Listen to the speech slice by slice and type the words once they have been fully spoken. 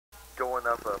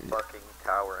blowing up a fucking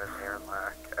tower in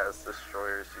Airlac as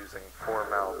destroyers using 4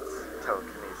 melts,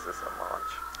 telekinesis, and launch.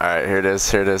 Alright, here it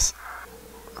is, here it is.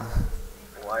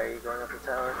 Why are you going up the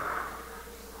tower?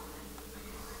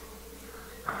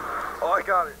 Oh, I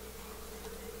got it!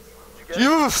 Did you get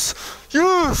Yes!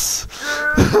 Yes!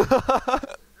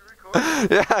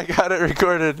 Yeah, I got it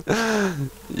recorded.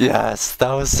 Yes,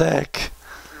 that was sick. Did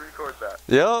you record that?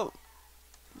 Yep.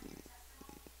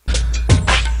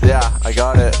 Yeah, I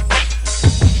got it.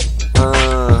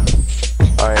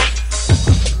 Alright.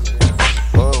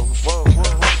 Whoa, whoa,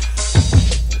 whoa.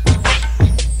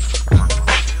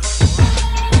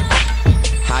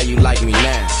 How you like me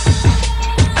now?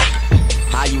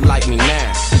 How you like me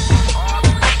now?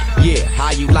 Yeah, how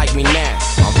you like me now?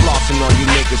 I'm flossing on you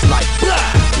niggas like blah.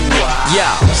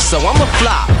 Yeah, so I'm a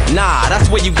flop. Nah, that's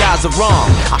where you guys are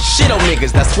wrong. I shit on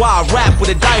niggas, that's why I rap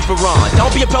with a diaper on.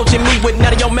 Don't be approaching me with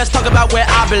none of your mess, talk about where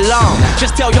I belong.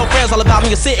 Just tell your friends all about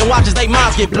me and sit and watch as they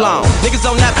minds get blown. Niggas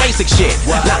on that basic shit.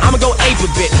 Now I'ma go ape a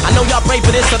bit. I know y'all pray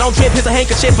for this, so don't trip. Here's a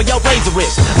handkerchief for your razor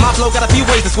wrist. My flow got a few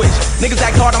ways to switch. Niggas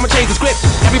act hard, I'ma change the script.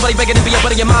 Everybody begging to be a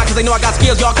butt in your mind, cause they know I got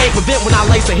skills y'all can't prevent. When I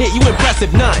lace a hit, you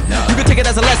impressive none. You can take it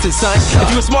as a lesson, son. If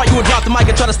you were smart, you would drop the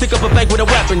mic and try to stick up a bank with a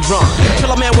weapon drum.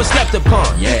 Till a man was slept upon.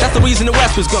 That's the reason the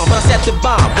West was gone, but I set the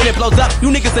bomb. When it blows up, you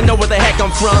niggas don't know where the heck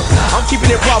I'm from. I'm keeping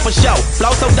it raw for show.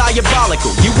 Flow so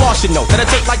diabolical, you all should know that it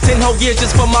took like 10 whole years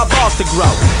just for my balls to grow.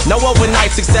 No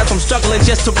overnight success, I'm struggling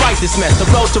just to write this mess. The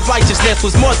road to righteousness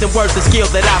was more than worth the skill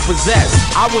that I possess.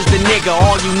 I was the nigga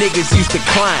all you niggas used to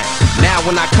climb. Now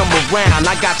when I come around,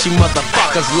 I got you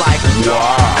motherfuckers like,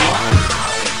 wow.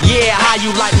 Yeah, how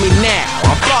you like me now?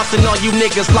 I'm flossing on you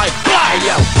niggas like, hey,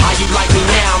 yo, how you like me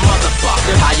now,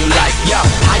 motherfucker? How you like, yo,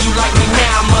 how you like me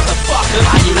now, motherfucker?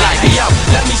 How you like, yo,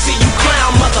 let me see you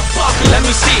clown, motherfucker. Let me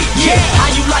see, yeah,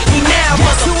 how you like me now,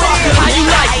 motherfucker? How you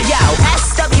like it? Yo,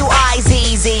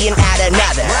 SWIZZ and add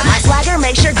another. My swagger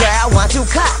makes your girl want to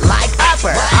cut like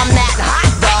upper. I'm that hot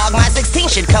dog, my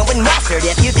 16 should come with mustard.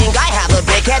 If you think I have a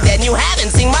big head, then you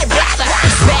haven't seen my brother.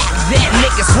 Back then,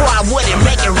 niggas swore I wouldn't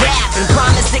make it rap and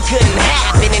promised it couldn't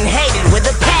happen and hated with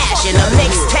a passion. A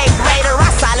mixtape later, I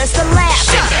silenced the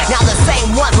laughing. Now the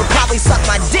same one would probably suck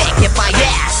my dick if I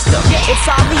asked them. It's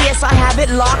obvious I have it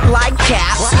locked like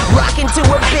caps. Rockin' to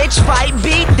a bitch fight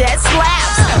beat that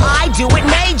slaps. I do it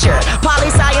major,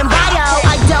 poli-sci and bio.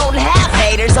 I don't have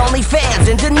haters, only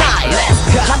fans in denial.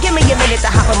 Now give me a minute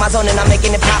to hop on my zone and I'm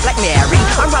making it pop like Mary.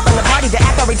 I'm robbing the party to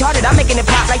act all retarded, I'm making it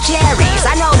pop like cherries.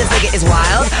 I know this nigga is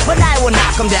wild, but I will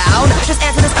knock him down. Just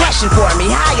answer this question for me,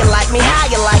 how you like me,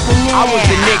 how you like me now? I was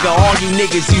the nigga all you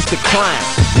niggas used to climb.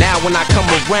 Now when I come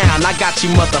around, I got you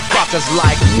motherfuckers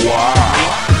like,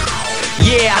 wow.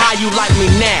 Yeah, how you like me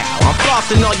now? I'm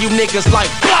flossing on you niggas like,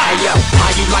 hey, yo, how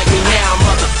you like me now,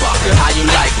 motherfucker? How you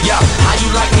like, yo, how you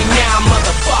like me now,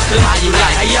 motherfucker? How you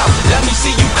like, hey, yo, let me see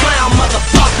you clown,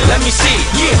 motherfucker. Let me see,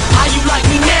 yeah, how you like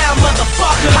me now,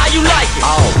 motherfucker? How you like it?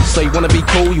 Oh, so you wanna be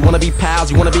cool, you wanna be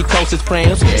pals, you wanna be closest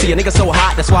friends? See, a nigga so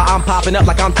hot, that's why I'm popping up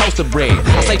like I'm toasted bread.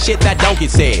 I say shit that don't get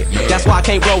said, that's why I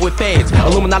can't roll with feds.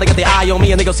 Illuminati got the eye on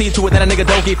me and they gon' see to it that a nigga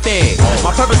don't get fed.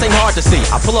 My purpose ain't hard to see,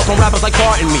 I pull up on rappers like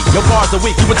pardon me. Your bars are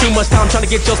weak, you put too much time trying to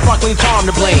get your sparkling charm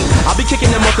to blame. I'll be kicking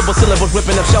them multiple syllables,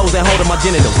 ripping up shows and holding my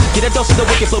genitals. Get a dose of the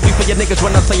wicked flow before your niggas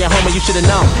run up to your home and you should've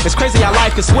known. It's crazy how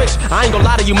life can switch, I ain't gon'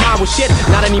 lie to you, mine was shit.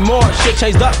 Not anymore, shit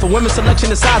changed up for women's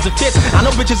selection the size of tits. I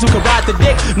know bitches who can ride the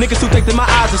dick, niggas who think that my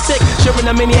eyes are sick. Sharing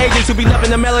the many agents who be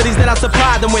loving the melodies that I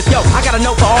supply them with. Yo, I got a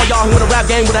note for all y'all who in a rap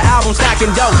game with an album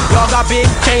stacking dope. Y'all got big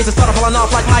chains that started falling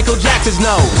off like Michael Jackson's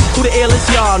nose. Who the illest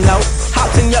y'all know?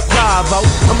 Hops in your Bravo.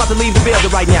 I'm about to leave the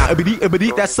building right now.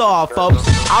 That's all, folks.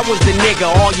 I was the nigga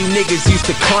all you niggas used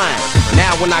to climb.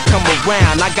 Now when I come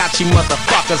around, I got you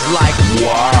motherfuckers like,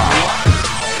 wow.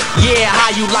 Yeah,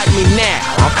 how you like me now?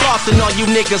 I'm flossing on you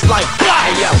niggas like,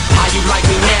 hey, yo, how you like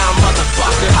me now,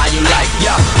 motherfucker? How you like,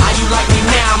 yo, how you like me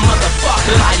now,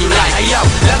 motherfucker? How you like, hey, yo,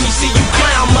 let me see you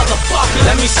clown, motherfucker.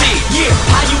 Let me see, yeah,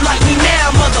 how you like me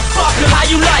now, motherfucker? How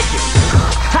you like it?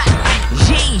 Ha,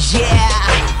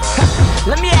 yeah.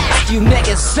 Let me ask you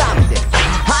niggas something.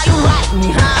 How you like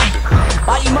me, huh?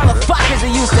 All you motherfuckers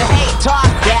that used to hate talk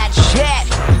that shit.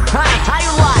 Huh? How you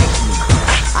like me?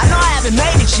 I know I haven't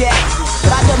made it yet,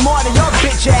 but I did more than your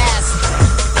bitch ass.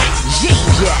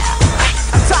 Yeah.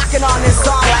 I'm talking on this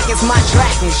song like it's my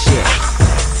track and shit.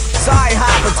 Sorry,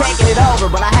 Hop, for taking it over,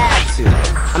 but I had to.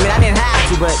 I mean, I didn't have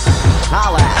to, but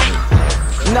holla at me.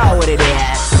 You know what it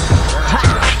is. Ha!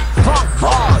 Funk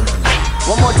volume.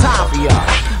 One more time for y'all.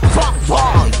 Funk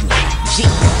volume. Yeah.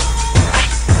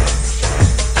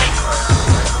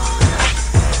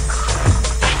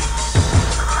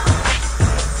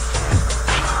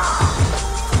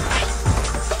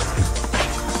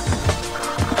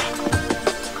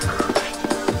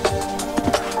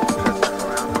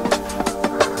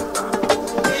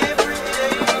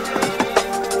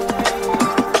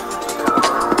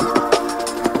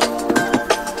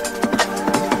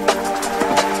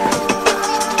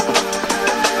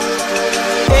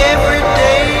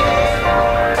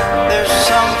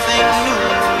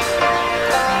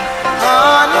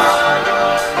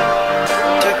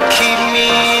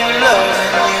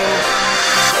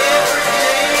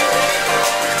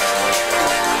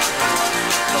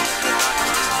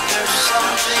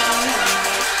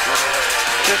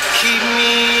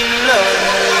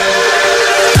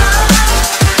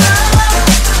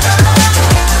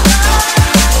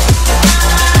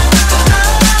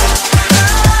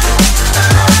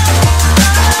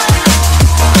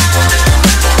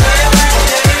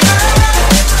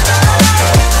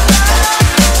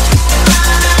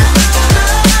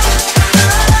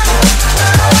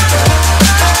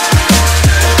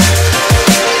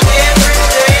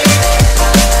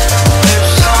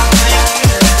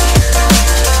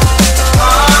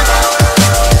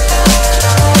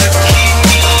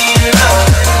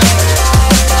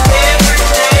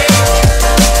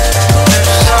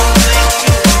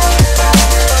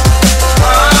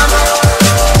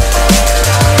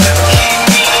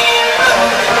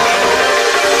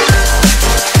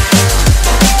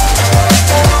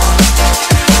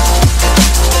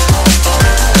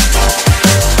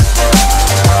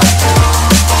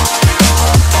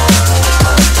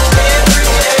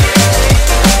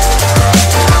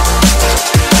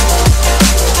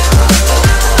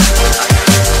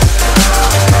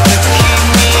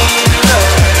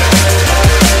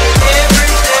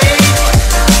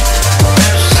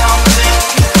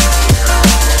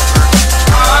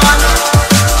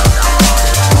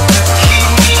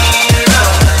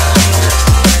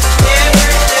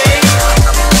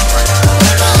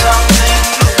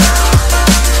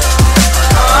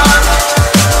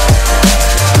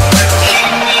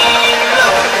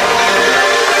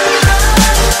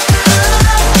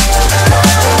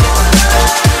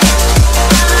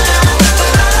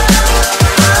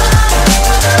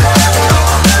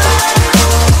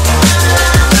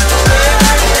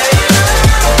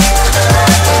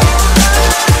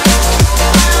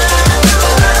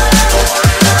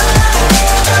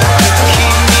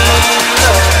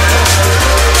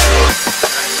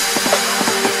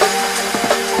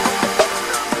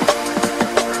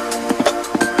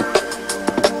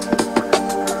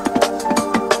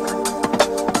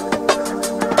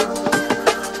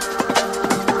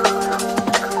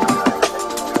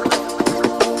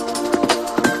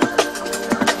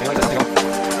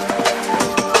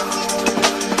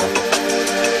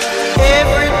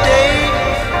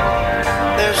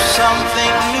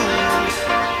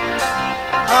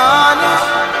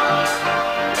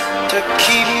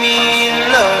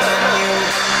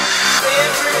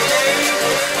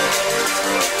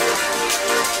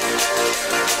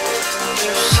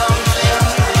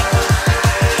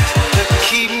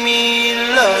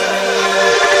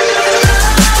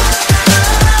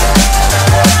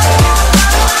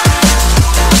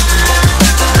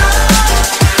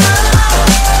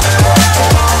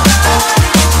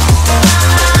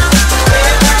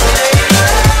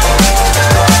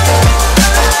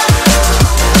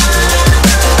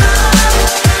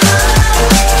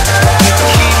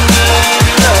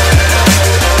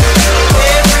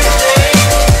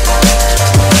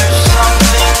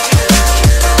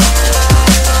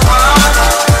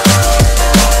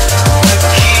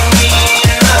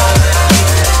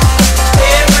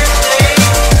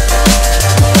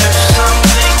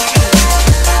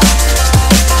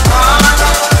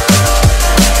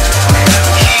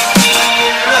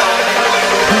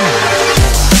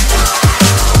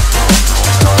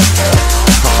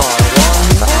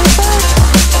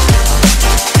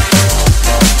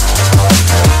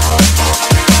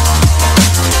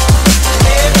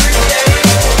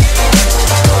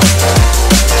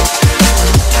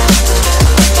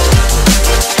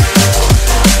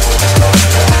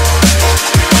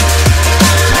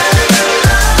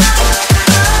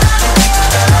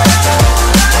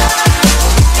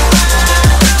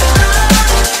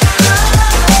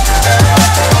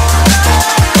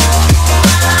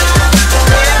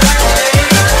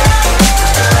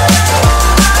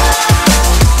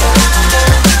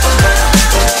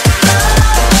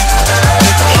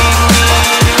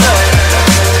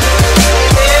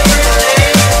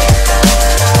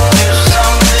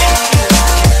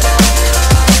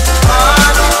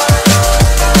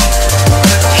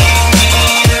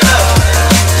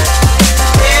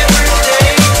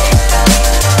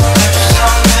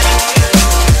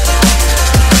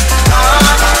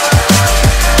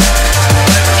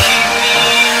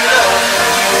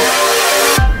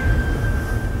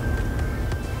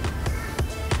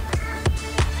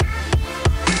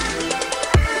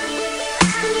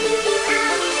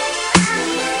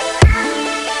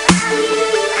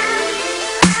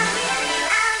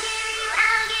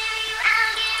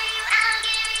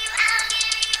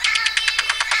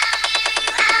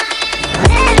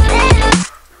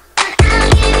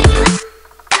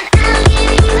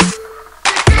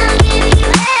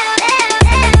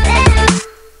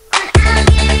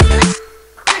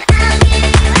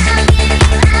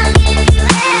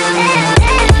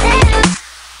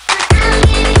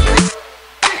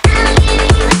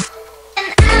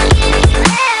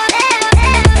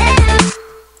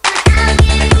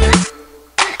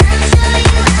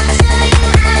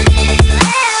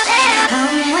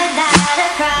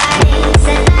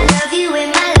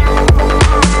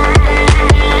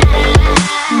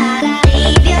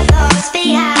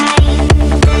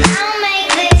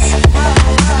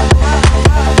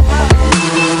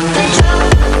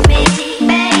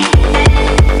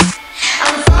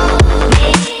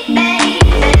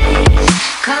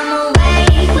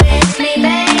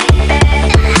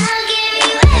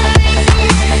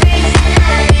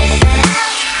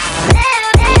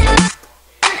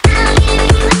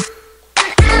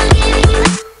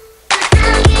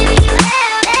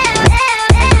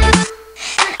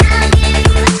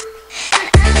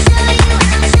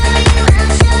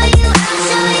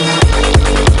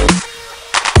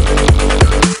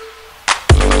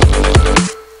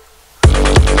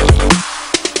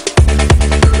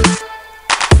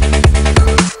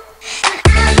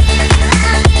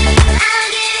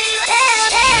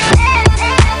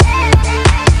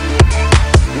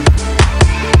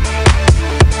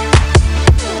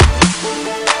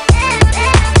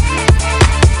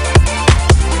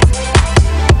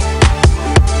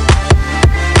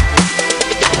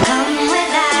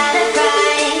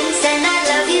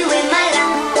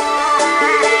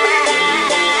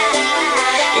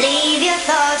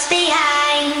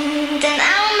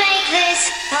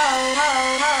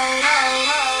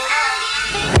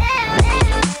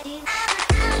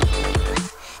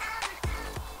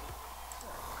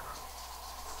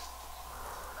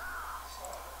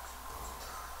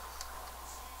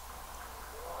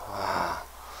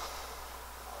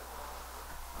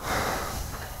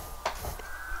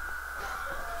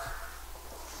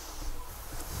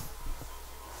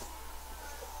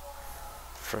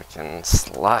 freaking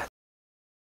slut.